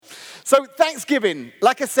So Thanksgiving,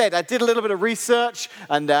 like I said, I did a little bit of research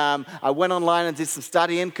and I went online and did some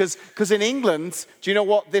studying because in England, do you know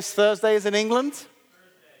what this Thursday is in England?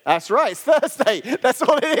 That's right, it's Thursday. That's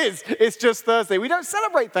all it is. It's just Thursday. We don't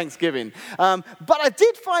celebrate Thanksgiving. But I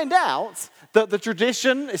did find out that the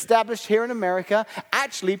tradition established here in America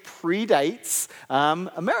actually predates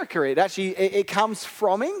America. It comes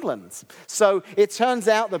from England. So it turns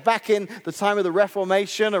out that back in the time of the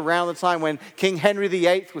Reformation, around the time when King Henry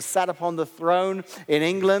VIII was sat upon the throne in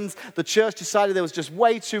England, the church decided there was just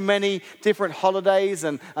way too many different holidays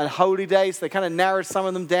and holy days. They kind of narrowed some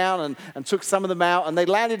of them down and took some of them out, and they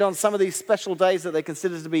landed on some of these special days that they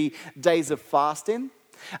considered to be days of fasting.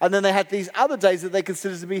 And then they had these other days that they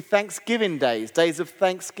considered to be Thanksgiving days of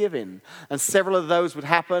Thanksgiving. And several of those would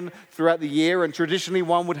happen throughout the year. And traditionally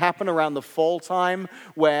one would happen around the fall time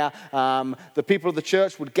where the people of the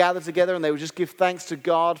church would gather together and they would just give thanks to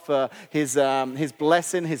God for his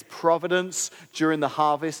blessing, his providence during the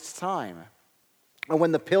harvest time. And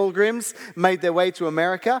when the pilgrims made their way to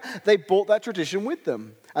America, they brought that tradition with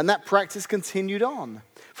them. And that practice continued on.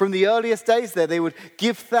 From the earliest days there, they would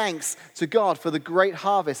give thanks to God for the great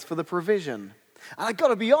harvest, for the provision. And I've got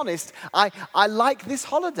to be honest, I like this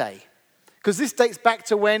holiday. Because this dates back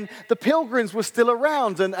to when the pilgrims were still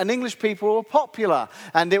around and English people were popular.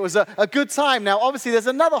 And it was a good time. Now, obviously, there's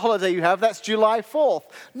another holiday you have. That's July 4th.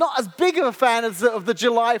 Not as big of a fan of the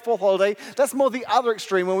July 4th holiday. That's more the other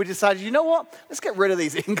extreme when we decided, you know what? Let's get rid of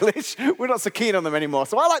these English. We're not so keen on them anymore.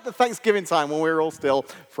 So I like the Thanksgiving time when we were all still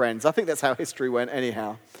friends. I think that's how history went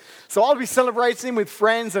anyhow. So I'll be celebrating with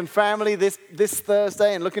friends and family this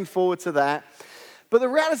Thursday and looking forward to that. But the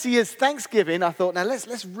reality is Thanksgiving, I thought, now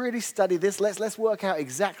let's really study this. Let's work out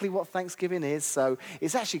exactly what Thanksgiving is. So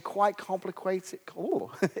it's actually quite complicated. Oh,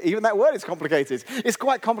 even that word is complicated. It's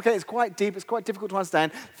quite complicated. It's quite deep. It's quite difficult to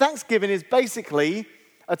understand. Thanksgiving is basically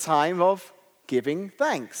a time of giving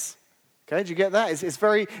thanks. Okay, did you get that? It's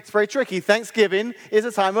very tricky. Thanksgiving is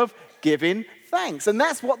a time of giving thanks. And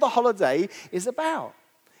that's what the holiday is about.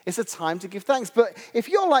 It's a time to give thanks. But if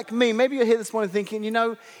you're like me, maybe you're here this morning thinking,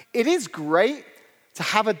 it is great to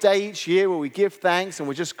have a day each year where we give thanks and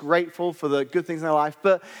we're just grateful for the good things in our life.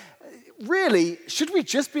 But really, should we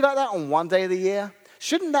just be like that on one day of the year?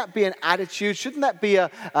 Shouldn't that be an attitude? Shouldn't that be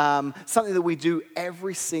something that we do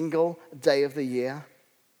every single day of the year?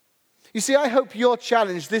 You see, I hope you're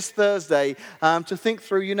challenged this Thursday to think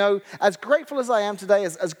through, as grateful as I am today,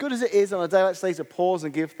 as good as it is on a day like today to pause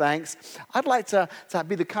and give thanks, I'd like to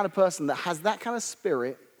be the kind of person that has that kind of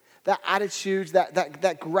spirit, that attitude,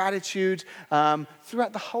 that gratitude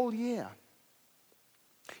throughout the whole year.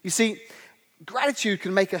 You see, gratitude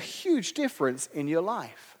can make a huge difference in your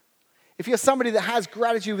life. If you're somebody that has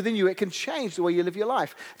gratitude within you, it can change the way you live your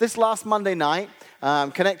life. This last Monday night,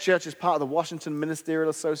 Connect Church is part of the Washington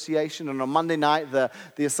Ministerial Association, and on Monday night, the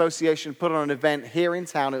association put on an event here in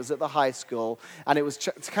town. It was at the high school, and it was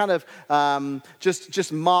to kind of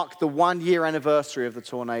just mark the 1-year anniversary of the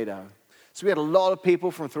tornado. So we had a lot of people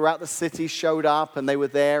from throughout the city showed up, and they were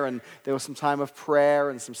there, and there was some time of prayer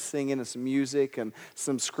and some singing and some music and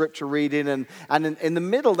some scripture reading. And in the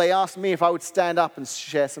middle, they asked me if I would stand up and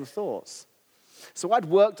share some thoughts. So I'd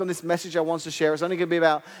worked on this message I wanted to share. It's only going to be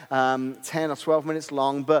about 10 or 12 minutes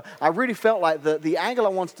long, but I really felt like the angle I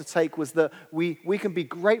wanted to take was that we can be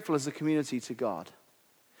grateful as a community to God.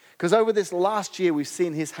 Because over this last year, we've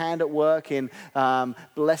seen his hand at work in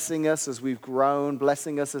blessing us as we've grown,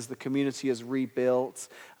 blessing us as the community has rebuilt.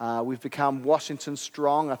 We've become Washington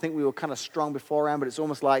strong. I think we were kind of strong beforehand, but it's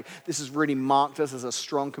almost like this has really marked us as a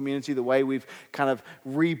strong community, the way we've kind of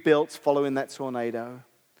rebuilt following that tornado.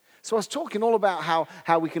 So I was talking all about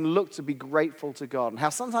how we can look to be grateful to God and how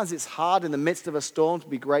sometimes it's hard in the midst of a storm to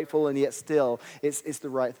be grateful, and yet still it's the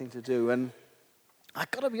right thing to do. And I've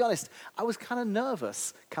got to be honest, I was kind of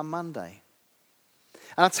nervous come Monday.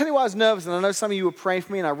 And I'll tell you why I was nervous, and I know some of you were praying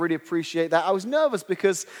for me, and I really appreciate that. I was nervous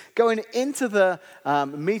because going into the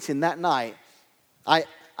meeting that night, I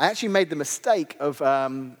actually made the mistake of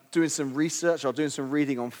doing some research or doing some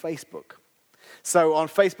reading on Facebook. So on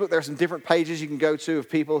Facebook, there are some different pages you can go to of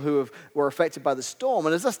people who were affected by the storm.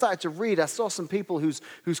 And as I started to read, I saw some people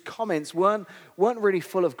whose comments weren't really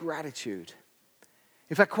full of gratitude.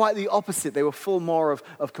 In fact, quite the opposite. They were full more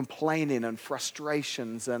of complaining and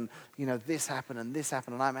frustrations and, this happened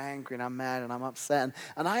and I'm angry and I'm mad and I'm upset.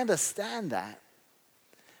 And I understand that.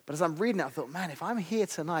 But as I'm reading it, I thought, man, if I'm here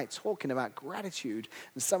tonight talking about gratitude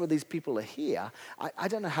and some of these people are here, I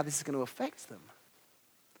don't know how this is going to affect them.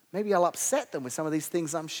 Maybe I'll upset them with some of these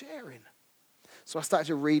things I'm sharing. So I started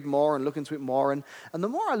to read more and look into it more. And the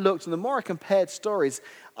more I looked and the more I compared stories,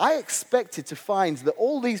 I expected to find that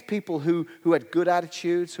all these people who had good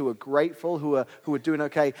attitudes, who were grateful, who were doing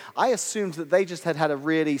okay, I assumed that they just had a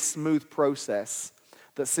really smooth process,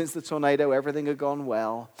 that since the tornado, everything had gone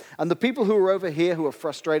well. And the people who were over here who were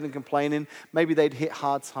frustrated and complaining, maybe they'd hit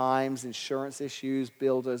hard times, insurance issues,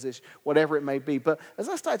 builders issues, whatever it may be. But as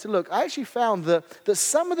I started to look, I actually found that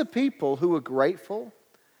some of the people who were grateful,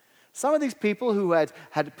 some of these people who had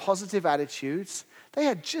positive attitudes, they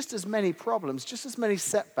had just as many problems, just as many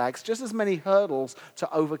setbacks, just as many hurdles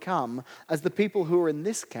to overcome as the people who were in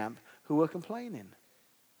this camp who were complaining.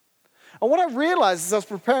 And what I realized as I was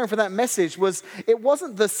preparing for that message was it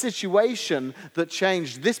wasn't the situation that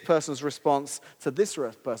changed this person's response to this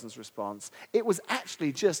person's response. It was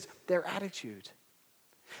actually just their attitude.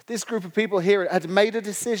 This group of people here had made a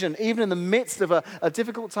decision, even in the midst of a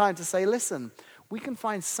difficult time, to say, listen, we can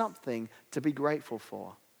find something to be grateful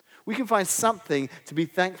for. We can find something to be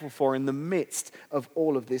thankful for in the midst of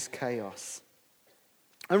all of this chaos.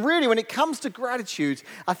 And really, when it comes to gratitude,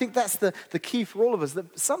 I think that's the key for all of us,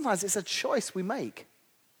 that sometimes it's a choice we make.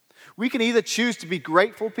 We can either choose to be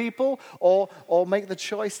grateful people or make the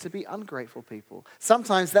choice to be ungrateful people.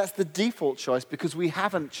 Sometimes that's the default choice because we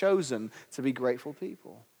haven't chosen to be grateful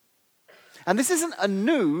people. And this isn't a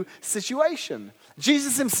new situation.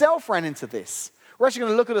 Jesus himself ran into this. We're actually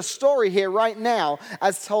going to look at a story here right now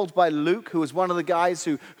as told by Luke, who was one of the guys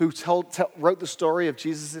who wrote the story of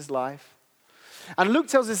Jesus' life. And Luke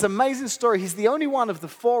tells this amazing story. He's the only one of the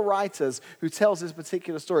 4 writers who tells this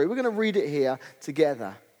particular story. We're going to read it here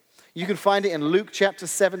together. You can find it in Luke chapter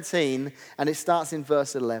 17, and it starts in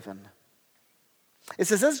verse 11. It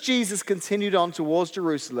says, as Jesus continued on towards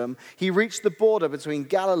Jerusalem, he reached the border between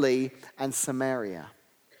Galilee and Samaria.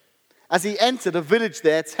 As he entered a village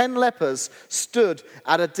there, 10 lepers stood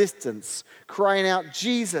at a distance, crying out,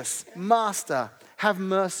 Jesus, Master, have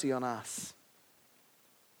mercy on us.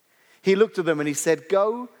 He looked at them and he said,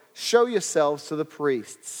 go, show yourselves to the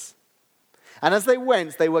priests. And as they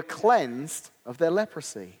went, they were cleansed of their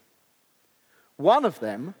leprosy. One of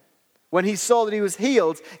them, when he saw that he was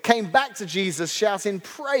healed, came back to Jesus shouting,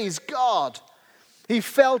 praise God. He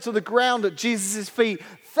fell to the ground at Jesus' feet,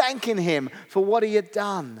 thanking him for what he had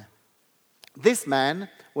done. This man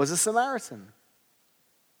was a Samaritan.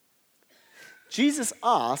 Jesus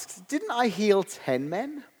asked, didn't I heal 10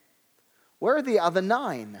 men? Where are the other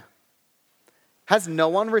 9? Has no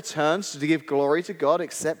one returned to give glory to God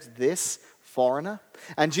except this foreigner?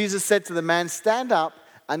 And Jesus said to the man, stand up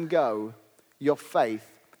and go. Your faith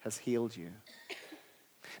has healed you.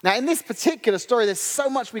 Now, in this particular story, there's so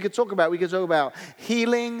much we could talk about. We could talk about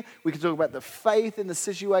healing. We could talk about the faith in the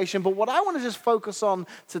situation. But what I want to just focus on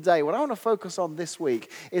today, what I want to focus on this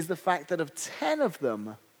week, is the fact that of 10 of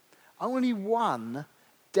them, only 1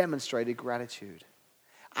 demonstrated gratitude.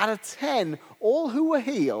 Out of 10, all who were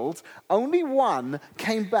healed, only 1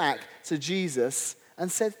 came back to Jesus and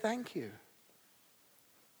said thank you.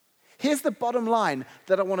 Here's the bottom line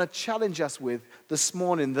that I want to challenge us with this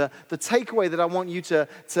morning. The takeaway that I want you to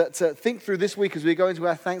think through this week as we go into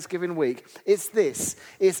our Thanksgiving week. It's this.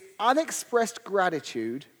 It's unexpressed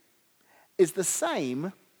gratitude is the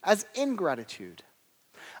same as ingratitude.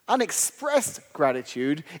 Unexpressed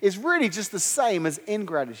gratitude is really just the same as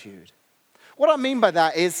ingratitude. What I mean by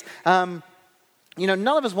that is, none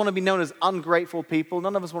of us want to be known as ungrateful people.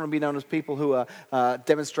 None of us want to be known as people who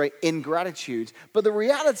demonstrate ingratitude. But the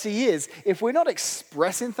reality is, if we're not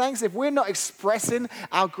expressing thanks, if we're not expressing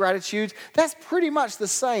our gratitude, that's pretty much the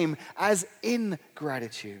same as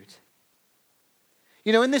ingratitude.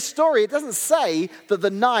 In this story, it doesn't say that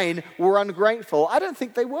the 9 were ungrateful. I don't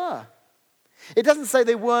think they were. It doesn't say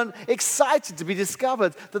they weren't excited to be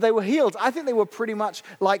discovered, that they were healed. I think they were pretty much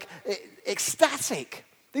like ecstatic.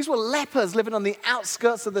 These were lepers living on the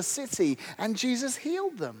outskirts of the city, and Jesus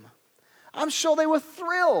healed them. I'm sure they were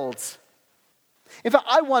thrilled. In fact,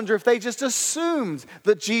 I wonder if they just assumed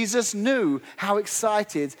that Jesus knew how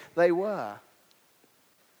excited they were.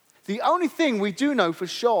 The only thing we do know for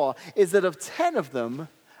sure is that of 10 of them,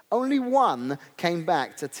 only 1 came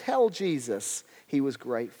back to tell Jesus he was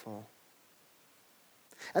grateful.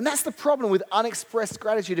 And that's the problem with unexpressed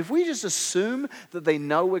gratitude. If we just assume that they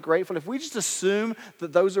know we're grateful, if we just assume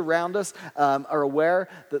that those around us are aware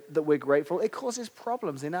that we're grateful, it causes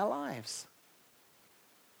problems in our lives.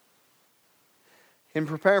 In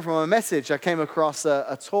preparing for my message, I came across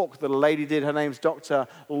a talk that a lady did. Her name's Dr.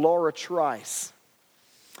 Laura Trice.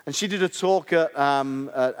 And she did a talk at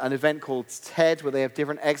an event called TED, where they have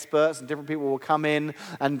different experts and different people will come in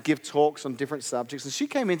and give talks on different subjects. And she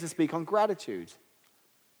came in to speak on gratitude.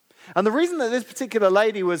 And the reason that this particular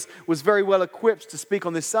lady was very well equipped to speak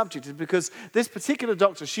on this subject is because this particular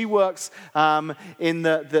doctor, she works in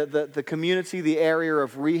the community, the area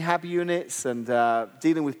of rehab units and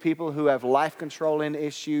dealing with people who have life controlling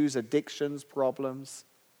issues, addictions, problems.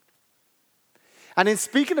 And in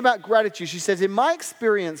speaking about gratitude, she says, in my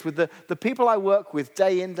experience with the people I work with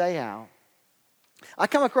day in, day out, I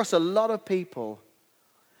come across a lot of people,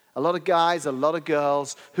 a lot of guys, a lot of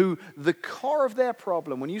girls, who the core of their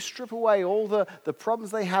problem, when you strip away all the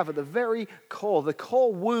problems they have at the very core, the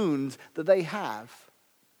core wound that they have,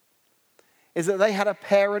 is that they had a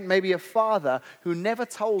parent, maybe a father, who never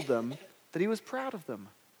told them that he was proud of them.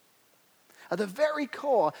 At the very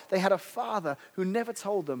core, they had a father who never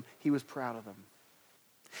told them he was proud of them.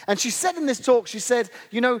 And she said in this talk, she said,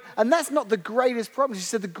 and that's not the greatest problem. She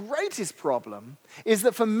said the greatest problem is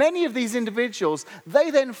that for many of these individuals,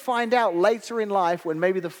 they then find out later in life when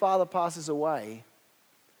maybe the father passes away,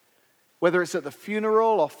 whether it's at the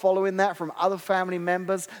funeral or following that from other family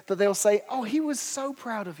members, that they'll say, oh, he was so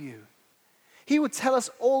proud of you. He would tell us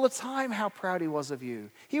all the time how proud he was of you.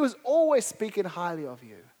 He was always speaking highly of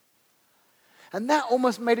you. And that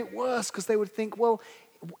almost made it worse because they would think, well,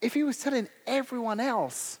 if he was telling everyone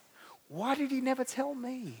else, why did he never tell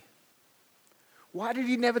me? Why did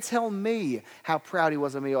he never tell me how proud he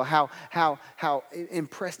was of me or how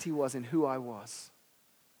impressed he was in who I was?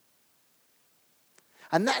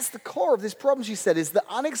 And that's the core of this problem, she said, is that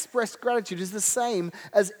unexpressed gratitude is the same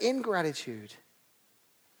as ingratitude.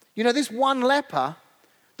 This one leper,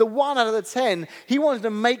 the 1 out of the 10, he wanted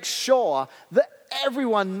to make sure that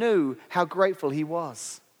everyone knew how grateful he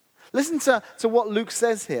was. Listen to what Luke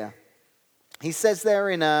says here. He says there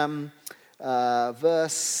in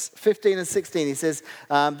verse 15 and 16, he says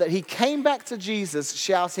that he came back to Jesus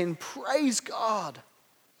shouting, "Praise God."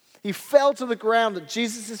 He fell to the ground at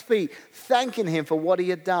Jesus' feet, thanking him for what he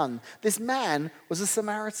had done. This man was a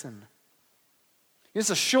Samaritan. It's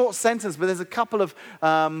a short sentence, but there's a couple of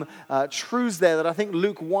truths there that I think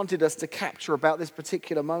Luke wanted us to capture about this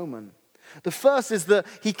particular moment. The first is that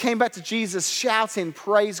he came back to Jesus shouting,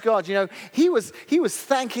 "Praise God." He was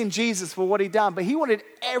thanking Jesus for what he'd done, but he wanted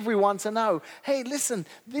everyone to know, hey, listen,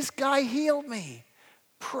 this guy healed me.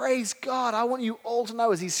 Praise God. I want you all to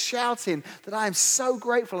know as he's shouting that I am so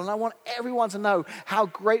grateful, and I want everyone to know how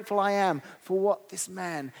grateful I am for what this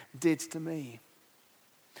man did to me.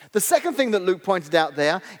 The second thing that Luke pointed out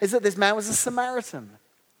there is that this man was a Samaritan.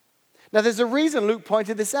 Now, there's a reason Luke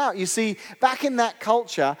pointed this out. You see, back in that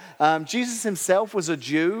culture, Jesus himself was a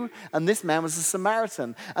Jew, and this man was a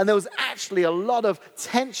Samaritan. And there was actually a lot of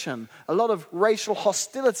tension, a lot of racial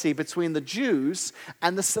hostility between the Jews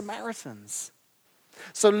and the Samaritans.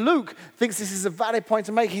 So Luke thinks this is a valid point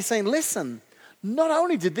to make. He's saying, listen, not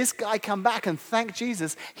only did this guy come back and thank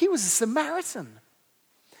Jesus, he was a Samaritan.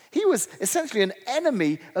 He was essentially an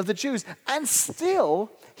enemy of the Jews, and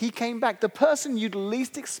still he came back. The person you'd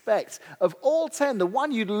least expect of all 10, the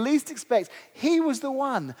one you'd least expect, he was the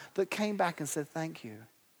one that came back and said thank you.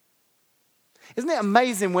 Isn't it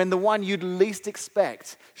amazing when the one you'd least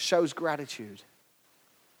expect shows gratitude?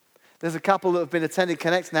 There's a couple that have been attending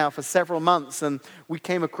Connect now for several months, and we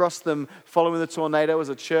came across them following the tornado as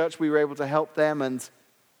a church. We were able to help them, and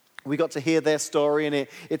we got to hear their story, and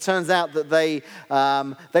it turns out that they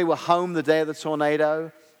were home the day of the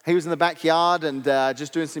tornado. He was in the backyard and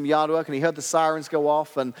just doing some yard work, and he heard the sirens go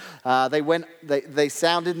off, and they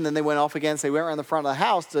sounded, and then they went off again. So he went around the front of the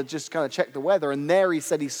house to just kind of check the weather, and there he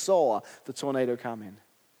said he saw the tornado coming.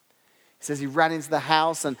 He says he ran into the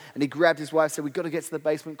house, and he grabbed his wife, said, "We've got to get to the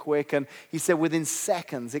basement quick." And he said within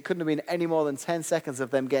seconds, it couldn't have been any more than 10 seconds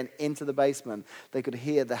of them getting into the basement, they could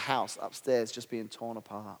hear the house upstairs just being torn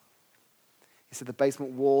apart. He said the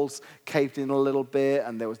basement walls caved in a little bit,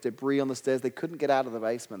 and there was debris on the stairs. They couldn't get out of the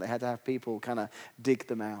basement. They had to have people kind of dig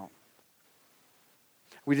them out.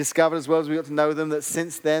 We discovered, as well as we got to know them, that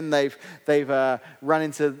since then they've run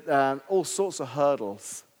into all sorts of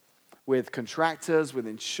hurdles with contractors, with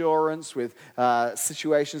insurance, with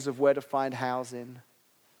situations of where to find housing.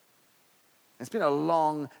 It's been a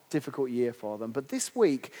long, difficult year for them. But this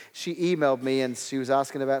week, she emailed me and she was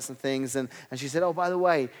asking about some things. And she said, "Oh, by the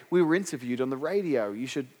way, we were interviewed on the radio. You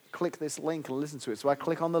should click this link and listen to it." So I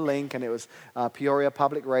click on the link, and it was Peoria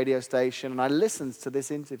Public Radio Station. And I listened to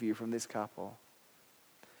this interview from this couple.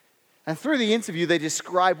 And through the interview, they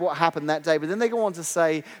describe what happened that day. But then they go on to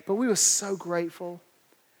say, "But we were so grateful.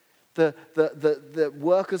 The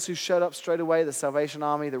workers who showed up straight away, the Salvation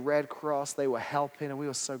Army, the Red Cross, they were helping, and we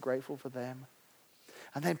were so grateful for them.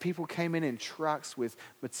 And then people came in trucks with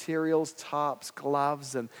materials, tarps,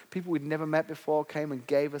 gloves, and people we'd never met before came and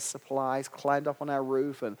gave us supplies, climbed up on our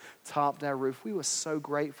roof and tarped our roof. We were so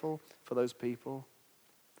grateful for those people.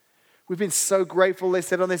 We've been so grateful, they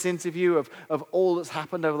said on this interview, of all that's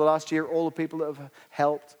happened over the last year, all the people that have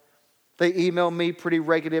helped. They email me pretty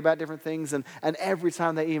regularly about different things, and every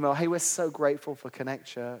time they email, hey, we're so grateful for Connect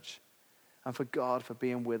Church and for God for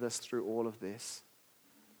being with us through all of this.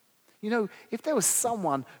 You know, if there was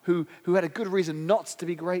someone who had a good reason not to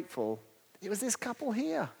be grateful, it was this couple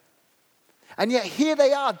here. And yet here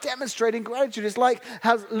they are demonstrating gratitude. It's like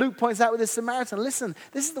how Luke points out with this Samaritan. Listen,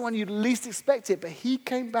 this is the one you'd least expect it, but he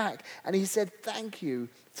came back and he said thank you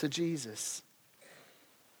to Jesus.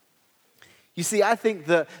 You see, I think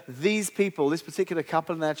that these people, this particular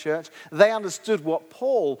couple in their church, they understood what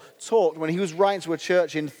Paul taught when he was writing to a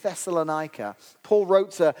church in Thessalonica. Paul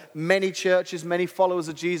wrote to many churches, many followers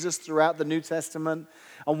of Jesus throughout the New Testament.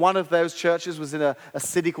 And one of those churches was in a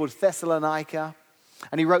city called Thessalonica.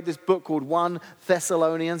 And he wrote this book called 1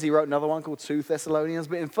 Thessalonians. He wrote another one called 2 Thessalonians.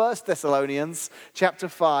 But in 1 Thessalonians chapter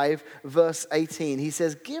 5, verse 18, he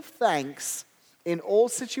says, give thanks in all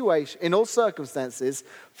circumstances,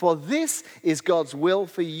 for this is God's will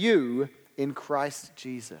for you in Christ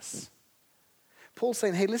Jesus. Paul's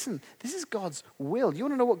saying, hey, listen, this is God's will. You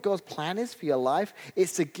want to know what God's plan is for your life?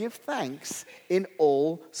 It's to give thanks in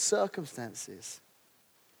all circumstances.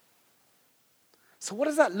 So what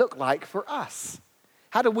does that look like for us?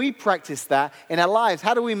 How do we practice that in our lives?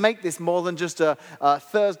 How do we make this more than just a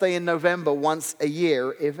Thursday in November once a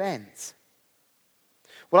year event?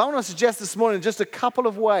 Well, I want to suggest this morning just a couple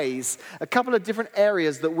of ways, a couple of different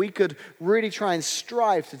areas that we could really try and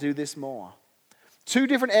strive to do this more. 2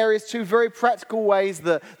 different areas, 2 very practical ways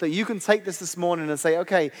that you can take this morning and say,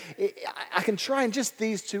 okay, I can try in just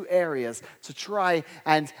these 2 areas to try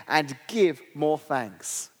and give more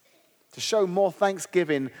thanks. To show more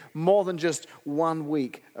thanksgiving more than just 1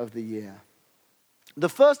 week of the year. The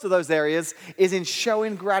first of those areas is in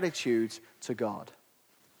showing gratitude to God.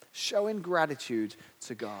 Showing gratitude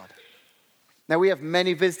to God. Now, we have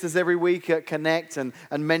many visitors every week at Connect and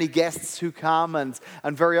many guests who come. And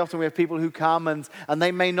very often we have people who come and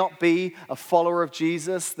they may not be a follower of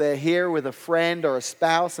Jesus. They're here with a friend or a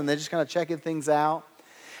spouse and they're just kind of checking things out.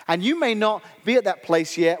 And you may not be at that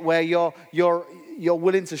place yet where you're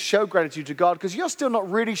willing to show gratitude to God because you're still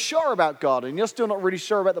not really sure about God and you're still not really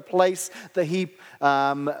sure about the place that He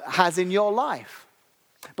has in your life.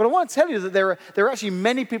 But I want to tell you that there are actually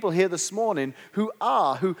many people here this morning who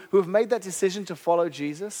have made that decision to follow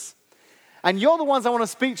Jesus. And you're the ones I want to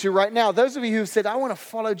speak to right now. Those of you who said, I want to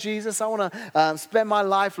follow Jesus. I want to spend my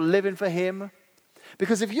life living for Him.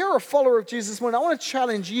 Because if you're a follower of Jesus this morning, I want to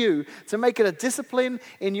challenge you to make it a discipline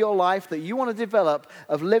in your life that you want to develop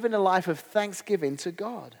of living a life of thanksgiving to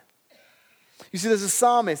God. You see, there's a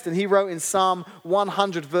psalmist, and he wrote in Psalm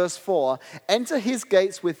 100, verse 4, enter His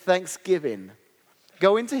gates with thanksgiving.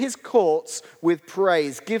 Go into His courts with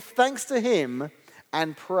praise. Give thanks to Him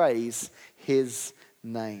and praise His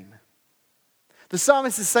name. The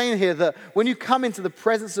psalmist is saying here that when you come into the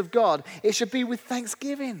presence of God, it should be with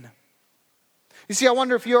thanksgiving. You see, I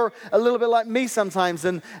wonder if you're a little bit like me sometimes,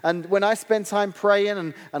 and when I spend time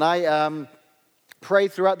praying, and I pray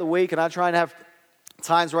throughout the week, and I try and have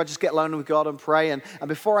times where I just get alone with God and pray, and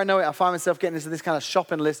before I know it, I find myself getting into this kind of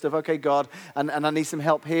shopping list of, okay, God, and I need some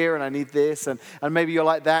help here, and I need this, and maybe you're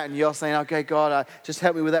like that, and you're saying, okay, God, just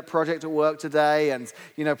help me with that project at work today, and,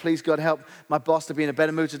 please, God, help my boss to be in a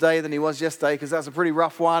better mood today than he was yesterday, because that's a pretty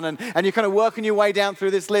rough one, and you're kind of working your way down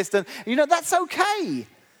through this list, and, that's okay.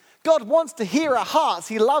 God wants to hear our hearts.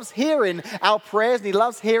 He loves hearing our prayers, and He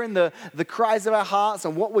loves hearing the cries of our hearts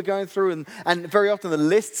and what we're going through, and very often the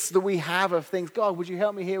lists that we have of things. God, would you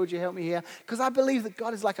help me here? Would you help me here? Because I believe that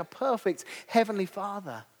God is like a perfect Heavenly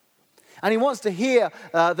Father. And He wants to hear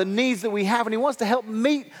the needs that we have, and He wants to help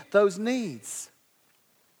meet those needs.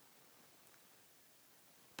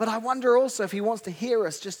 But I wonder also if He wants to hear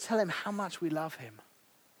us just tell Him how much we love Him.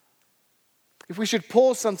 If we should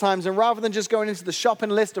pause sometimes and rather than just going into the shopping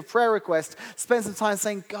list of prayer requests, spend some time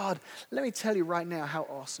saying, God, let me tell you right now how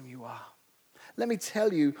awesome you are. Let me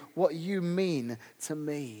tell you what you mean to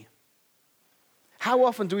me. How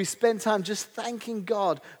often do we spend time just thanking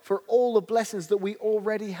God for all the blessings that we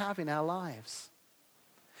already have in our lives?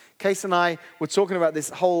 Case and I were talking about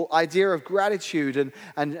this whole idea of gratitude,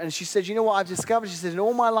 and she said, you know what I've discovered? She said, in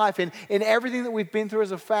all my life, in everything that we've been through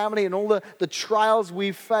as a family and all the trials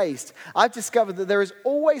we've faced, I've discovered that it's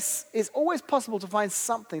always possible to find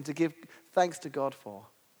something to give thanks to God for.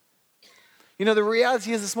 The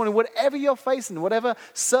reality is this morning, whatever you're facing, whatever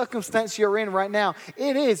circumstance you're in right now,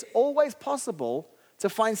 it is always possible to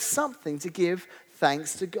find something to give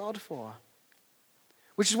thanks to God for.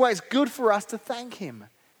 Which is why it's good for us to thank him.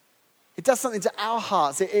 It does something to our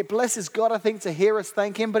hearts. It blesses God, I think, to hear us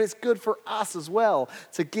thank him, but it's good for us as well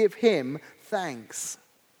to give him thanks.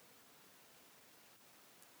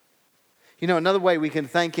 You know, another way we can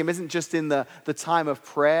thank him isn't just in the time of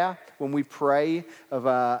prayer, when we pray in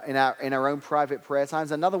our own private prayer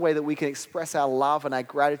times. Another way that we can express our love and our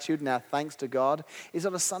gratitude and our thanks to God is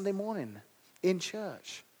on a Sunday morning in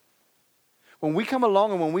church. When we come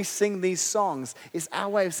along and when we sing these songs, it's our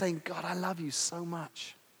way of saying, God, I love you so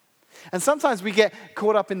much. And sometimes we get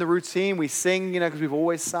caught up in the routine. We sing, because we've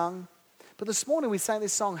always sung. But this morning we sang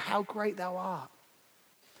this song, How Great Thou Art.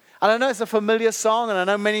 And I know it's a familiar song, and I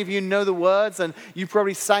know many of you know the words, and you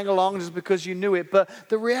probably sang along just because you knew it. But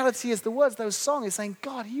the reality is the words of those songs is saying,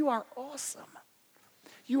 God, you are awesome.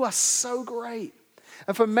 You are so great.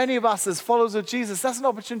 And for many of us as followers of Jesus, that's an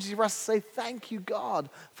opportunity for us to say, thank you, God,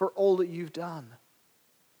 for all that you've done.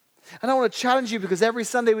 And I want to challenge you because every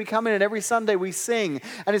Sunday we come in and every Sunday we sing.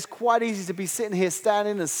 And it's quite easy to be sitting here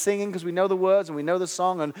standing and singing because we know the words and we know the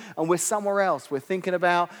song and we're somewhere else. We're thinking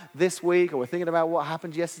about this week or we're thinking about what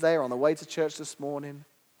happened yesterday or on the way to church this morning.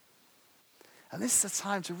 And this is a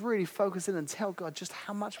time to really focus in and tell God just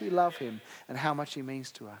how much we love him and how much he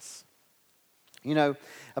means to us. You know,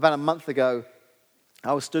 about a month ago,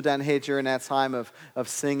 I was stood down here during our time of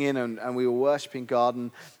singing and we were worshiping God, and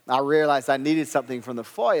I realized I needed something from the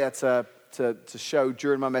foyer to show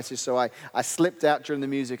during my message, so I slipped out during the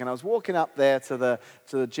music and I was walking up there to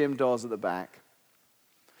the gym doors at the back.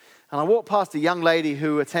 And I walked past a young lady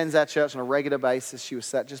who attends our church on a regular basis. She was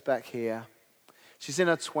sat just back here. She's in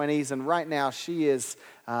her 20s, and right now she is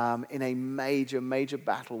in a major, major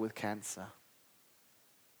battle with cancer.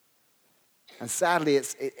 And sadly,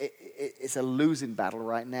 it's a losing battle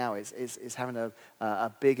right now. It's having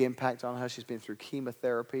a big impact on her. She's been through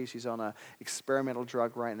chemotherapy. She's on an experimental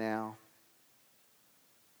drug right now.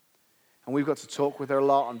 And we've got to talk with her a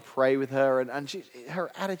lot and pray with her. And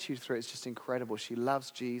her attitude through it is just incredible. She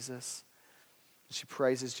loves Jesus. She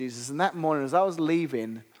praises Jesus. And that morning, as I was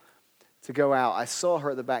leaving to go out, I saw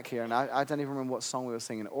her at the back here. And I don't even remember what song we were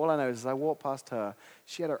singing. All I know is as I walked past her,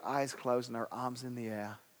 she had her eyes closed and her arms in the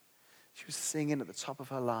air. She was singing at the top of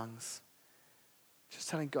her lungs, just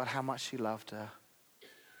telling God how much she loved her.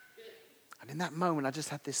 And in that moment, I just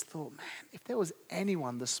had this thought, man, if there was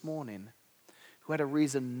anyone this morning who had a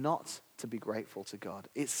reason not to be grateful to God,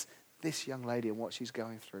 it's this young lady and what she's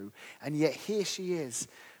going through. And yet here she is,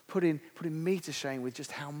 putting me to shame with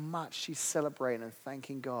just how much she's celebrating and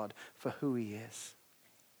thanking God for who he is.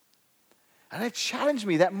 And it challenged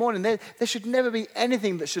me that morning. There should never be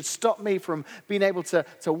anything that should stop me from being able to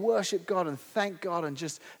worship God and thank God and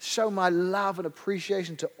just show my love and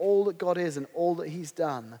appreciation to all that God is and all that he's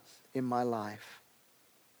done in my life.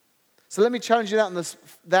 So let me challenge you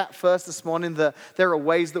that first this morning, that there are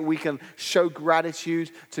ways that we can show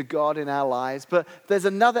gratitude to God in our lives. But there's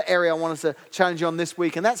another area I want us to challenge you on this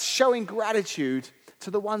week, and that's showing gratitude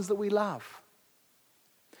to the ones that we love.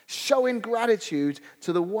 Showing gratitude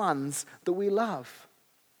to the ones that we love.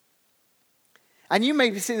 And you may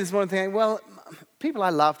be sitting this morning thinking, well, people I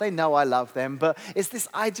love, they know I love them, but it's this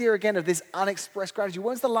idea again of this unexpressed gratitude.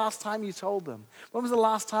 When was the last time you told them? When was the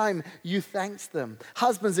last time you thanked them?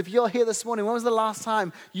 Husbands, if you're here this morning, when was the last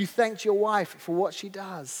time you thanked your wife for what she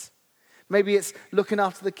does? Maybe it's looking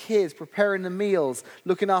after the kids, preparing the meals,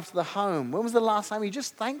 looking after the home. When was the last time you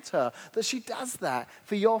just thanked her that she does that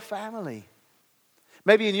for your family?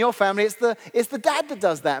 Maybe in your family, it's the dad that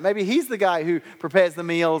does that. Maybe he's the guy who prepares the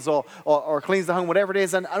meals or cleans the home, whatever it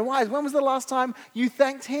is. And why? When was the last time you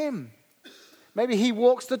thanked him? Maybe he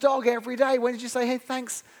walks the dog every day. When did you say, hey,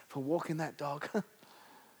 thanks for walking that dog?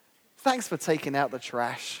 Thanks for taking out the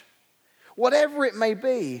trash. Whatever it may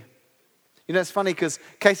be. You know, it's funny because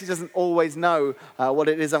Casey doesn't always know what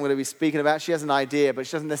it is I'm going to be speaking about. She has an idea, but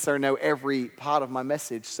she doesn't necessarily know every part of my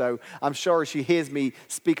message. So I'm sure as she hears me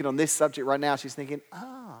speaking on this subject right now, she's thinking,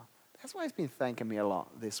 that's why he's been thanking me a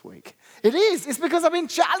lot this week. It is. It's because I've been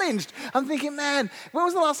challenged. I'm thinking, man, when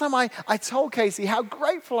was the last time I told Casey how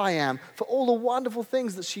grateful I am for all the wonderful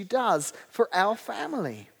things that she does for our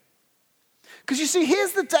family? Because you see,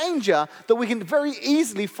 here's the danger that we can very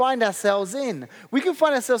easily find ourselves in. We can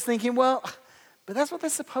find ourselves thinking, well, but that's what they're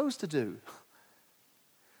supposed to do.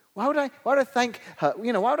 Why would I thank her?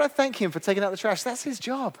 You know, why would I thank him for taking out the trash? That's his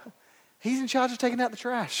job. He's in charge of taking out the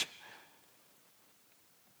trash.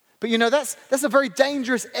 But you know, that's a very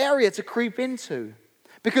dangerous area to creep into.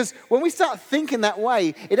 Because when we start thinking that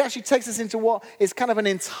way, it actually takes us into what is kind of an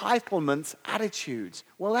entitlement attitude.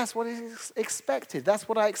 Well, that's what is expected. That's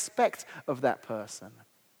what I expect of that person.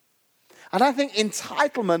 And I think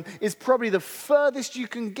entitlement is probably the furthest you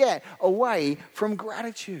can get away from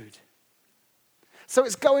gratitude. So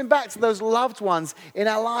it's going back to those loved ones in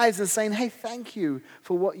our lives and saying, hey, thank you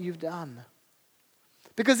for what you've done.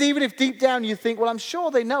 Because even if deep down you think, well, I'm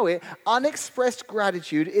sure they know it, unexpressed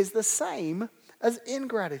gratitude is the same as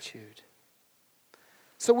ingratitude.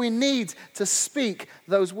 So we need to speak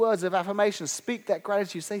those words of affirmation, speak that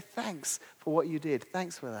gratitude, say thanks for what you did.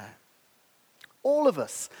 Thanks for that. All of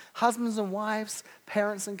us, husbands and wives,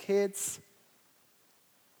 parents and kids.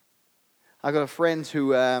 I got a friend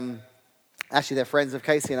who, actually they're friends of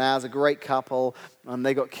Casey and ours, a great couple, and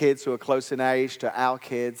they got kids who are close in age to our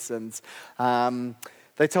kids. And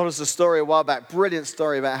they told us a story a while back, brilliant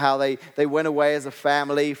story about how they went away as a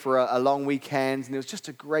family for a long weekend. And it was just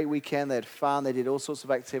a great weekend. They had fun. They did all sorts of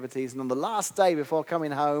activities. And on the last day before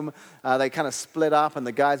coming home, they kind of split up, and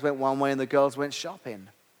the guys went one way and the girls went shopping.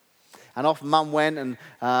 And off Mum went, and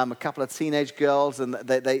a couple of teenage girls, and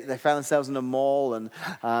they found themselves in a mall,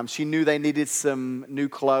 and she knew they needed some new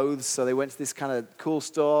clothes, so they went to this kind of cool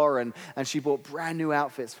store, and she bought brand new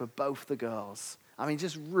outfits for both the girls. I mean,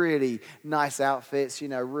 just really nice outfits,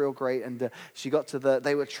 real great. And she got to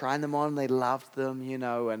they were trying them on, and they loved them,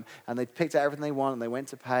 and they picked out everything they wanted, and they went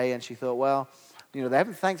to pay, and she thought, well, they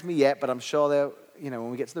haven't thanked me yet, but I'm sure they'll,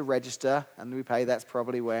 when we get to the register and we pay, that's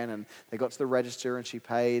probably when. And they got to the register and she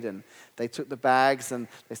paid, and they took the bags and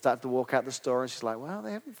they started to walk out the store, and she's like, well,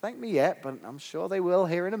 they haven't thanked me yet, but I'm sure they will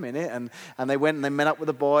here in a minute. And they went and they met up with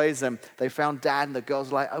the boys, and they found Dad, and the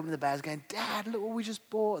girls were like opening the bags going, Dad, look what we just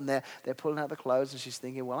bought. And they're pulling out the clothes, and she's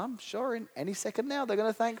thinking, well, I'm sure in any second now they're going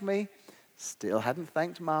to thank me. Still hadn't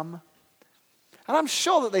thanked Mum. And I'm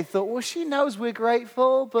sure that they thought, well, she knows we're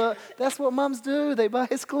grateful, but that's what mums do. They buy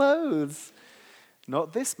us clothes.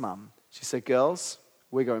 Not this mum. She said, girls,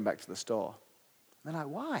 we're going back to the store. And they're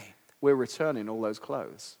like, why? We're returning all those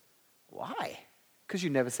clothes. Why? Because you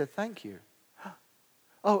never said thank you.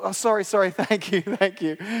 Oh, sorry, thank you.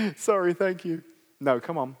 Sorry, thank you. No,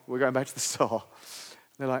 come on, we're going back to the store.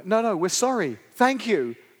 They're like, no, we're sorry, thank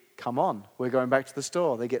you. Come on, we're going back to the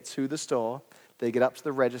store. They get to the store. They get up to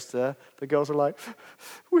the register. The girls are like,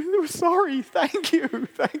 we're sorry, thank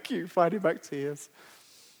you, fighting back tears.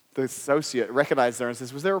 The associate recognized her and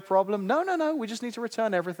says, was there a problem? No, we just need to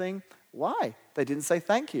return everything. Why? They didn't say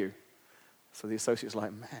thank you. So the associate's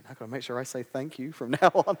like, man, I've got to make sure I say thank you from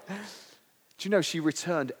now on. Do you know, she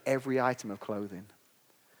returned every item of clothing.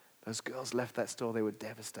 Those girls left that store, they were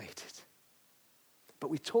devastated. But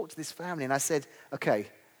we talked to this family, and I said, okay,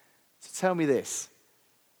 so tell me this.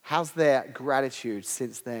 How's their gratitude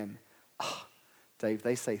since then? Oh, Dave,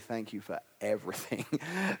 they say thank you for everything.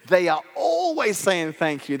 They are always saying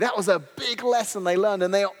thank you. That was a big lesson they learned,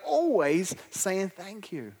 and they are always saying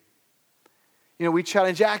thank you. We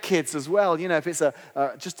challenge our kids as well. If it's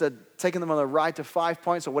taking them on a ride to 5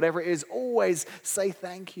 points or whatever it is, always say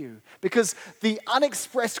thank you. Because the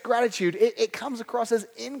unexpressed gratitude, it comes across as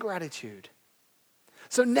ingratitude.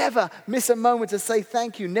 So never miss a moment to say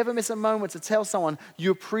thank you. Never miss a moment to tell someone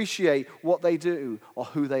you appreciate what they do or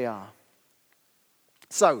who they are.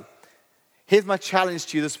 So here's my challenge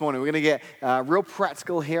to you this morning. We're going to get real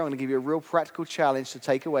practical here. I'm going to give you a real practical challenge to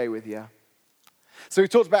take away with you. So we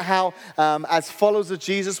talked about how as followers of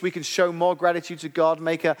Jesus, we can show more gratitude to God,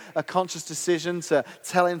 make a conscious decision to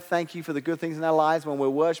tell him thank you for the good things in our lives. When we're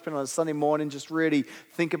worshiping on a Sunday morning, just really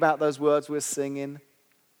think about those words we're singing.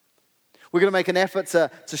 We're going to make an effort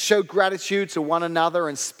to show gratitude to one another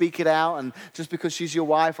and speak it out. And just because she's your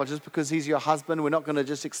wife or just because he's your husband, we're not going to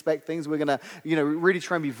just expect things. We're going to, really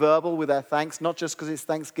try and be verbal with our thanks, not just because it's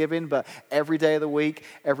Thanksgiving, but every day of the week,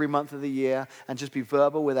 every month of the year, and just be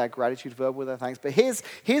verbal with our gratitude, verbal with our thanks. But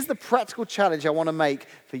here's the practical challenge I want to make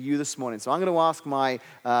for you this morning. So I'm going to ask my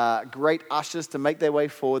great ushers to make their way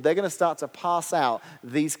forward. They're going to start to pass out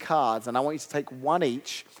these cards, and I want you to take one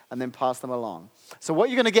each and then pass them along. So what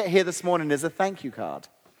you're going to get here this morning is a thank you card,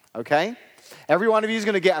 okay? Every one of you is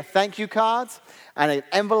going to get a thank you card and an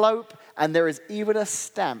envelope, and there is even a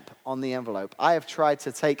stamp on the envelope. I have tried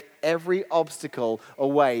to take every obstacle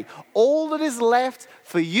away. All that is left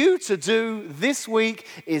for you to do this week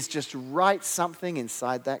is just write something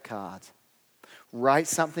inside that card. Write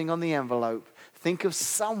something on the envelope. Think of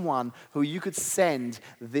someone who you could send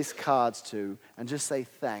this card to and just say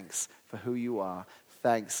thanks for who you are.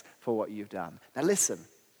 Thanks for what you've done. Now listen,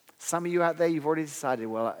 Some of you out there, you've already decided,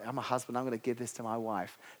 well, I'm a husband, I'm going to give this to my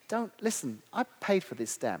wife. Listen, I paid for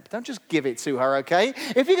this stamp. Don't just give it to her, okay?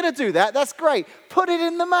 If you're going to do that, that's great. Put it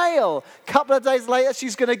in the mail. A couple of days later,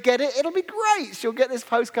 she's going to get it. It'll be great. She'll get this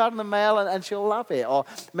postcard in the mail and she'll love it. Or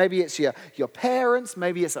maybe it's your parents.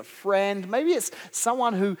 Maybe it's a friend. Maybe it's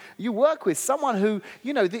someone who you work with, someone who,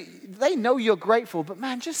 they know you're grateful. But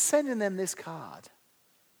man, just sending them this card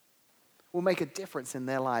will make a difference in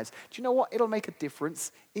their lives. Do you know what? It'll make a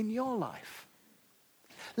difference in your life.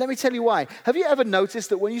 Let me tell you why. Have you ever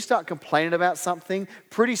noticed that when you start complaining about something,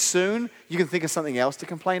 pretty soon you can think of something else to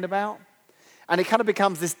complain about? And it kind of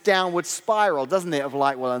becomes this downward spiral, doesn't it? Of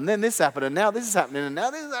like, well, and then this happened, and now this is happening, and now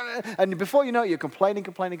this is happening. And before you know it, you're complaining.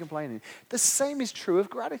 The same is true of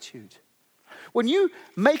gratitude. When you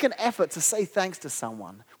make an effort to say thanks to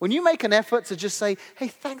someone, when you make an effort to just say, hey,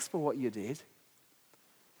 thanks for what you did,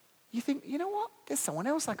 you think, you know what? There's someone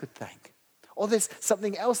else I could thank. Or there's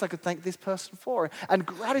something else I could thank this person for. And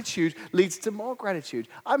gratitude leads to more gratitude.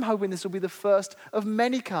 I'm hoping this will be the first of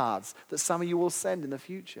many cards that some of you will send in the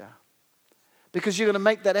future. Because you're going to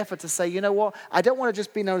make that effort to say, you know what? I don't want to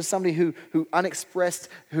just be known as somebody who had unexpressed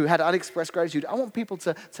gratitude. I want people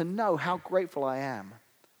to know how grateful I am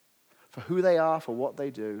for who they are, for what they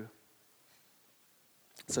do.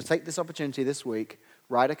 So take this opportunity this week,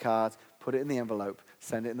 write a card, put it in the envelope,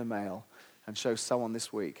 send it in the mail, and show someone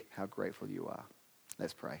this week how grateful you are.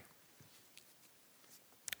 Let's pray.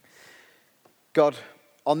 God,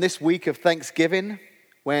 on this week of Thanksgiving,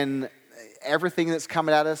 when everything that's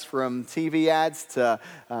coming at us from TV ads to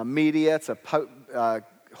media to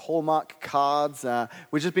Hallmark cards,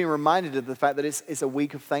 we're just being reminded of the fact that it's a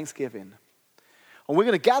week of Thanksgiving. And we're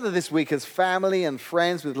going to gather this week as family and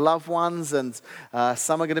friends with loved ones, and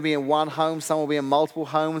some are going to be in one home, some will be in multiple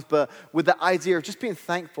homes, but with the idea of just being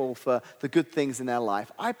thankful for the good things in our life.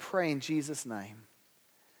 I pray in Jesus' name,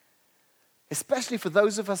 especially for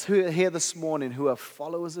those of us who are here this morning who are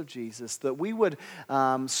followers of Jesus, that we would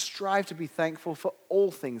strive to be thankful for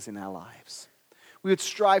all things in our lives. We would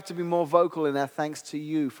strive to be more vocal in our thanks to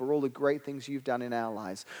you for all the great things you've done in our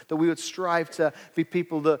lives. That we would strive to be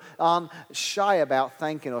people that aren't shy about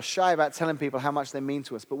thanking or shy about telling people how much they mean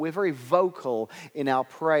to us. But we're very vocal in our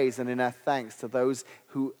praise and in our thanks to those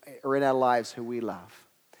who are in our lives who we love.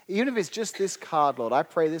 Even if it's just this card, Lord, I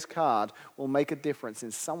pray this card will make a difference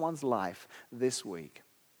in someone's life this week.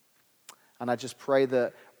 And I just pray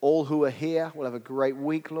that all who are here will have a great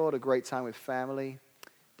week, Lord, a great time with family.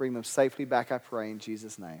 Bring them safely back, I pray, in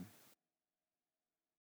Jesus' name.